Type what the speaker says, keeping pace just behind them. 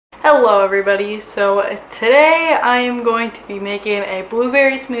Hello everybody, so today I am going to be making a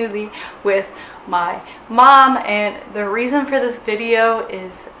blueberry smoothie with my mom, and the reason for this video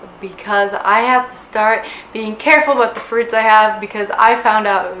is because I have to start being careful about the fruits I have, because I found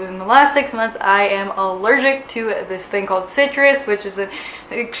out in the last 6 months I am allergic to this thing called citrus, which is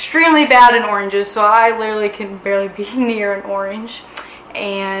extremely bad in oranges, so I literally can barely be near an orange,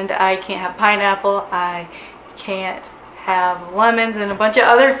 and I can't have pineapple, I can't have lemons and a bunch of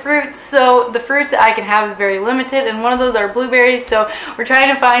other fruits, so the fruits that I can have is very limited, and one of those are blueberries. So we're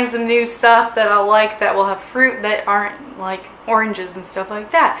trying to find some new stuff that I'll like that will have fruit that aren't like oranges and stuff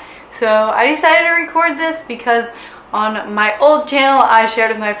like that. So I decided to record this because on my old channel I shared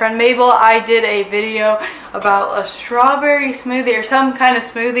with my friend Mabel, I did a video about a strawberry smoothie or some kind of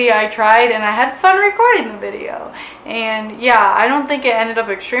smoothie I tried, and I had fun recording the video. And yeah, I don't think it ended up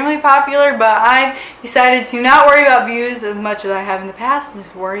extremely popular, but I decided to not worry about views as much as I have in the past and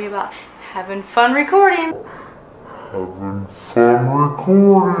just worry about having fun recording.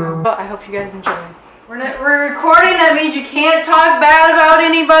 I hope you guys enjoy. We're recording, that means you can't talk bad about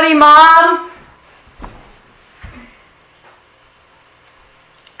anybody, Mom.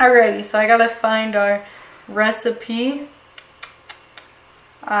 Alrighty, so I gotta find our recipe.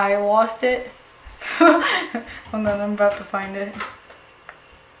 I lost it. Hold on, I'm about to find it.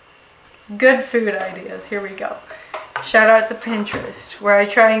 Good food ideas, here we go. Shout out to Pinterest, where I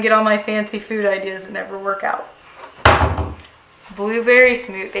try and get all my fancy food ideas that never work out. Blueberry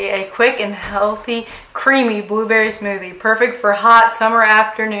smoothie, a quick and healthy, creamy blueberry smoothie. Perfect for hot summer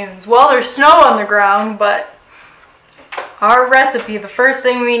afternoons. Well, there's snow on the ground, but our recipe, the first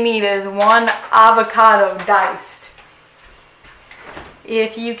thing we need is 1 avocado diced.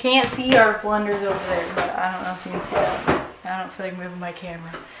 If you can't see, our blender's over there, but I don't know if you can see that. I don't feel like moving my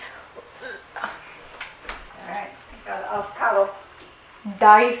camera. Alright, got avocado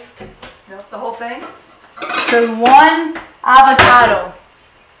diced. Yep, the whole thing? So 1 avocado.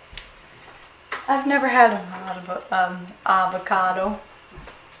 I've never had an avocado.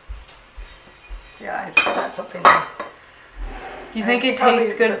 Yeah, I've had something there. Do you think it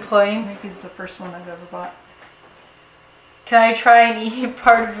tastes good plain? I think it's the first one I've ever bought. Can I try and eat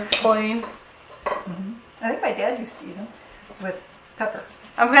part of it plain? Mm-hmm. I think my dad used to eat them with pepper.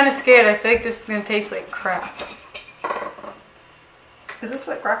 I'm kind of scared. I feel like this is going to taste like crap. Is this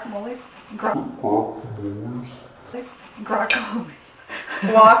what guacamole is? Guacamole.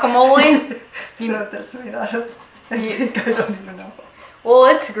 Guacamole? You know what that's made out of? I don't even know. Well,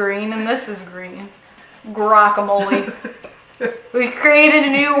 it's green and this is green. Guacamole. We created a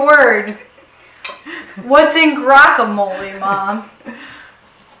new word. What's in guacamole, Mom?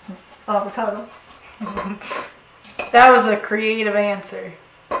 Avocado. That was a creative answer.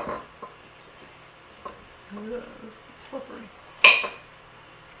 Slippery.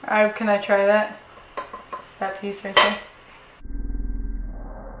 Can I try that? That piece right there?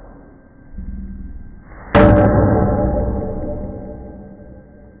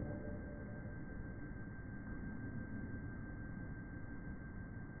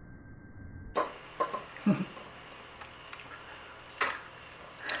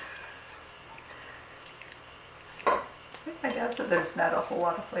 My dad said there's not a whole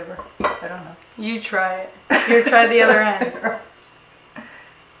lot of flavor. I don't know. You try it. Here, try the other end.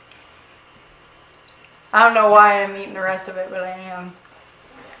 I don't know why I'm eating the rest of it, but I am.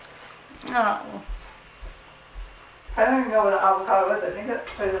 Oh. I don't even know what an avocado is. I think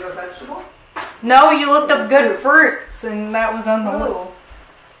is it a vegetable? No, you looked up good fruits, and that was on the list.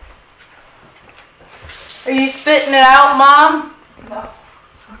 Are you spitting it out, Mom? No.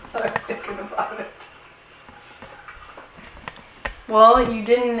 I'm thinking about it. Well, you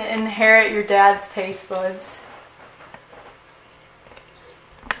didn't inherit your dad's taste buds.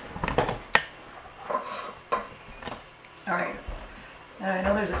 Alright. I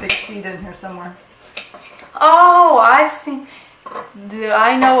know there's a big seed in here somewhere. Oh, I've seen...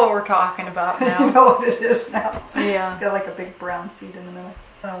 I know what we're talking about now. You know what it is now. Yeah. It's got like a big brown seed in the middle.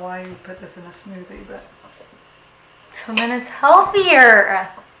 I don't know why you put this in a smoothie, but... So then it's healthier.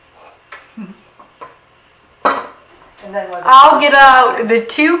 And then what? I'll get out the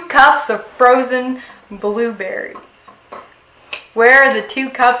 2 cups of frozen blueberry. Where are the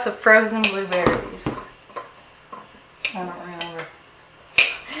 2 cups of frozen blueberries? I don't remember.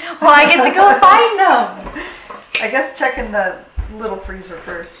 Well, I get to go find them. I guess check in the little freezer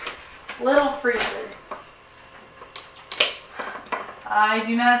first. Little freezer. I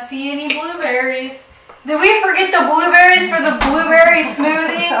do not see any blueberries. Did we forget the blueberries for the blueberry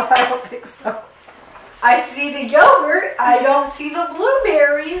smoothie? No, I don't think so. I see the yogurt. I don't see the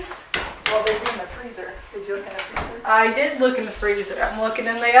blueberries. Well, they're in the freezer. freezer. Did you look in the freezer? I did look in the freezer. I'm looking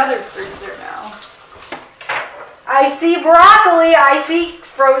in the other freezer now. I see broccoli. I see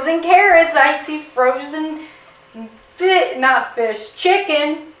frozen carrots. I see frozen not fish,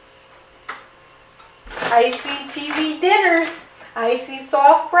 chicken. I see TV dinners. I see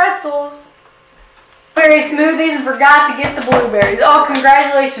soft pretzels. Berry smoothies and forgot to get the blueberries. Oh,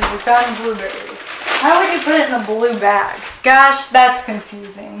 congratulations, we found the blueberries. Why would you put it in a blue bag? Gosh, that's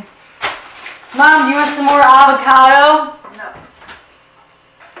confusing. Mom, do you want some more avocado? No.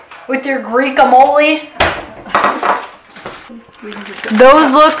 With your guacamole? Those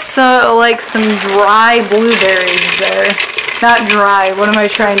look like some dry blueberries there. Not dry, what am I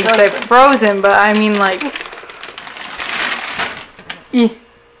trying to say? Frozen, but I mean like... You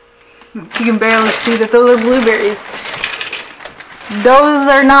can barely see that those are blueberries. Those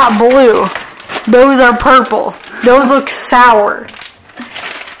are not blue. Those are purple. Those look sour.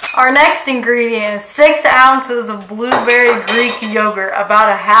 Our next ingredient is 6 ounces of blueberry Greek yogurt, about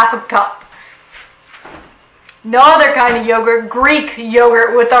a half a cup. No other kind of yogurt, Greek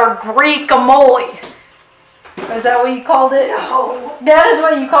yogurt with our guacamole. Is that what you called it? No. That is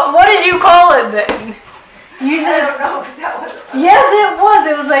what you call it. What did you call it then? You said, I don't know if that was. Yes, it was.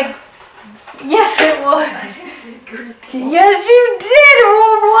 It was like, yes, it was. Yes, you did.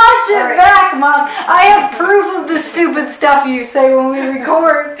 We'll watch it back, Mom. I have proof of the stupid stuff you say when we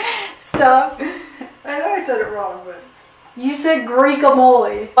record stuff. I know I said it wrong, but. You said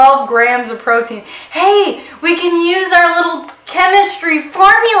guacamole. 12 grams of protein. Hey, we can use our little chemistry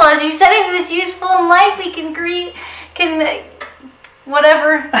formulas. You said it was useful in life. We can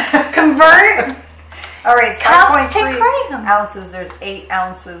whatever, convert. All right, it's Cups, 5.3 ounces. There's 8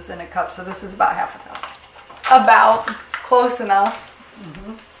 ounces in a cup, so this is about half a cup. About. Close enough.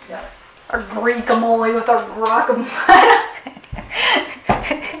 Mm-hmm. Yeah. Our guacamole with our guacamole.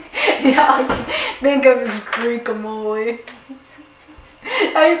 Yeah, I can think of as guacamole.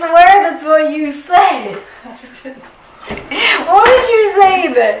 I swear that's what you said. What did you say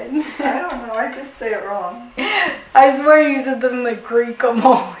then? I don't know. I did say it wrong. I swear you said something like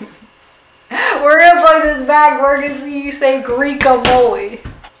guacamole. We're gonna play this back. We're gonna see you say guacamole.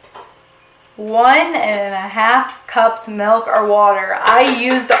 1.5 cups milk or water. I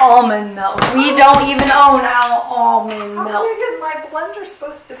used almond milk. We don't even own almond milk. How big is my blender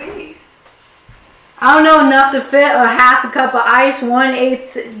supposed to be? I don't know, enough to fit a half a cup of ice,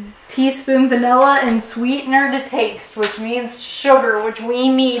 1/8 teaspoon vanilla, and sweetener to taste, which means sugar, which we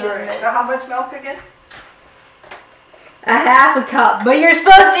need in Right. this. So how much milk again? A half a cup, but you're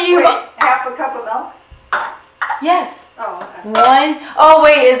supposed to use... Wait, half a cup of milk? Yes. Oh, okay. 1, oh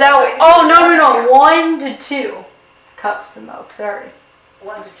wait, is that, oh no, 1 to 2 cups of milk, sorry.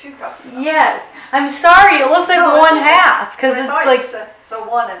 1 to 2 cups of milk. Yes, I'm sorry, it looks like No, 1/2, because it's like... So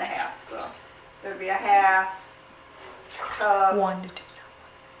 1.5, so there'd be a half cup. 1 to 2.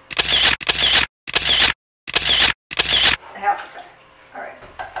 Half a cup. Alright.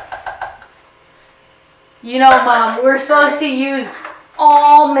 You know, Mom, we're supposed to use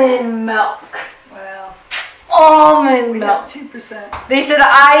almond milk. Well, Almond we milk. have 2%. They said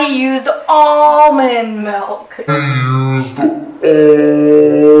I used almond milk.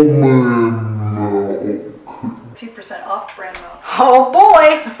 2% off brand milk. Oh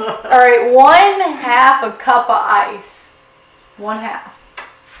boy. Alright, 1/2 a cup of ice. 1/2.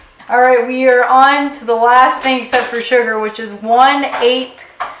 Alright, we are on to the last thing except for sugar, which is 1/8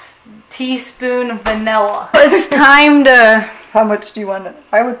 teaspoon vanilla. It's time to... How much do you want?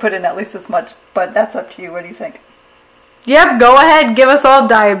 I would put in at least as much, but that's up to you. What do you think? Yep, go ahead. Give us all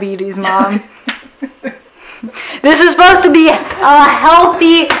diabetes, Mom. This is supposed to be a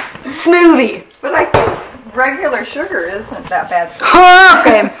healthy smoothie. But I think regular sugar isn't that bad for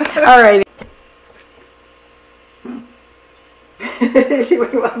Okay, alright. you.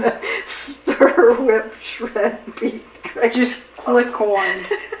 We want to stir, whip, shred, beat. Just click one.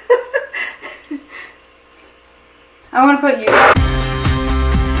 I'm gonna put you.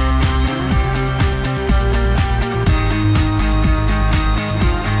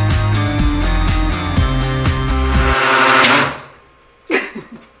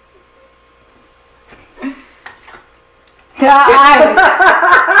 Nice.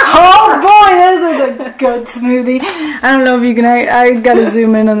 Oh boy, this is a good smoothie. I don't know if you can. I gotta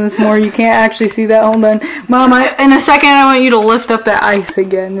zoom in on this more. You can't actually see that. Hold on, Mom. In a second, I want you to lift up the ice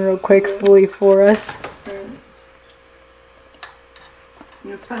again, real quickly for us.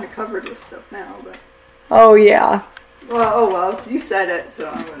 It's kind of covered with stuff now, but... Oh, yeah. Well, oh well, you said it, so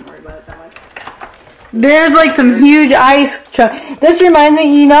I wouldn't worry about it that much. There's like some huge ice chunk. This reminds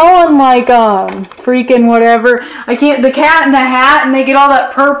me, you know, on like freaking whatever. I can't. The Cat in the Hat, and they get all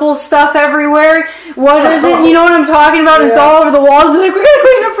that purple stuff everywhere. What is it? You know what I'm talking about? Yeah. It's all over the walls. They're like, we're gonna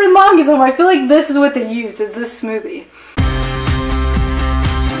clean up for the monkeys home. I feel like this is what they used. Is this smoothie?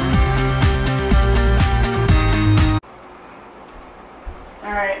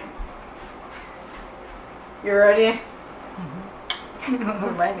 All right. You ready? We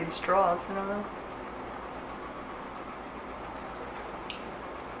might need straws. I don't know.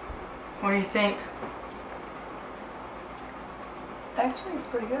 What do you think? Actually, it's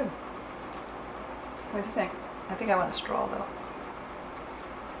pretty good. What do you think? I think I want a straw, though.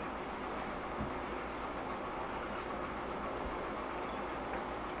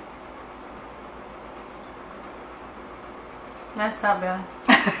 That's not bad.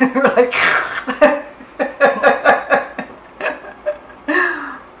 We're like...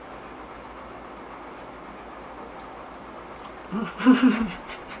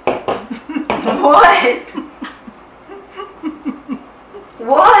 What?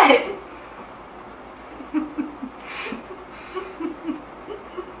 What?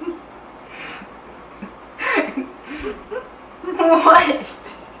 What?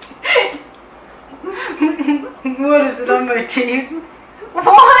 What is it on my teeth?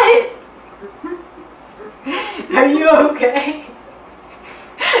 What? Are you okay?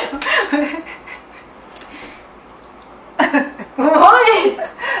 What?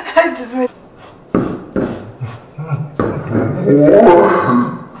 I just made...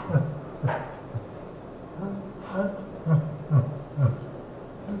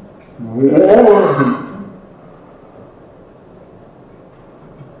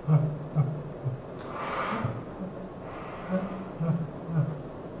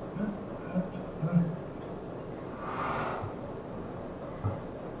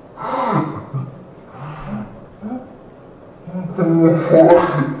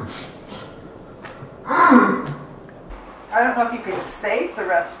 I don't know if you could save the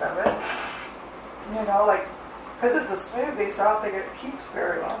rest of it. You know, like, because it's a smoothie, so I don't think it keeps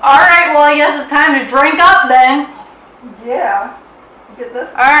very long. Alright, well I guess it's time to drink up then. Yeah. Because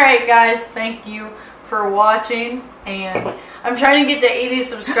that's... Alright guys, thank you for watching, and I'm trying to get to 80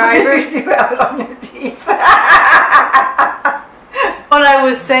 subscribers. You have it on your teeth. What I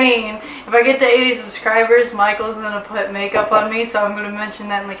was saying, if I get to 80 subscribers, Michael's going to put makeup on me, so I'm going to mention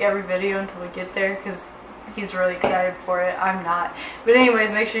that in like every video until we get there, because he's really excited for it. I'm not. But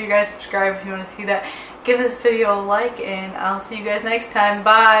anyways, make sure you guys subscribe if you want to see that. Give this video a like, and I'll see you guys next time.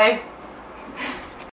 Bye!